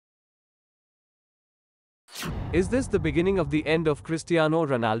Is this the beginning of the end of Cristiano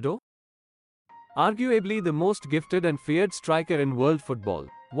Ronaldo? Arguably the most gifted and feared striker in world football,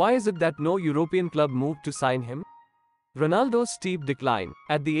 why is it that no European club moved to sign him? Ronaldo's steep decline,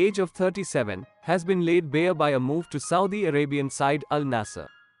 at the age of 37, has been laid bare by a move to Saudi Arabian side Al-Nassr.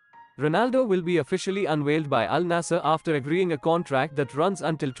 Ronaldo will be officially unveiled by Al-Nassr after agreeing a contract that runs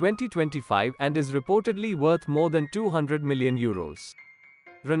until 2025 and is reportedly worth more than €200 million.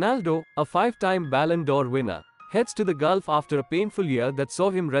 Ronaldo, a five-time Ballon d'Or winner, heads to the Gulf after a painful year that saw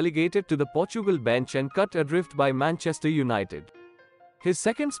him relegated to the Portugal bench and cut adrift by Manchester United. His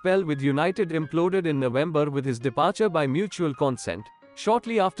second spell with United imploded in November with his departure by mutual consent,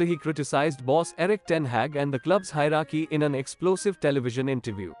 shortly after he criticized boss Erik ten Hag and the club's hierarchy in an explosive television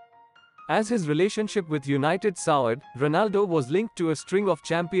interview. As his relationship with United soured, Ronaldo was linked to a string of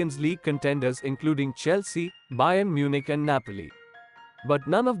Champions League contenders including Chelsea, Bayern Munich and Napoli. But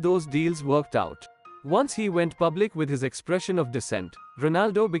none of those deals worked out. Once he went public with his expression of dissent,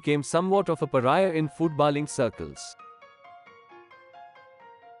 Ronaldo became somewhat of a pariah in footballing circles.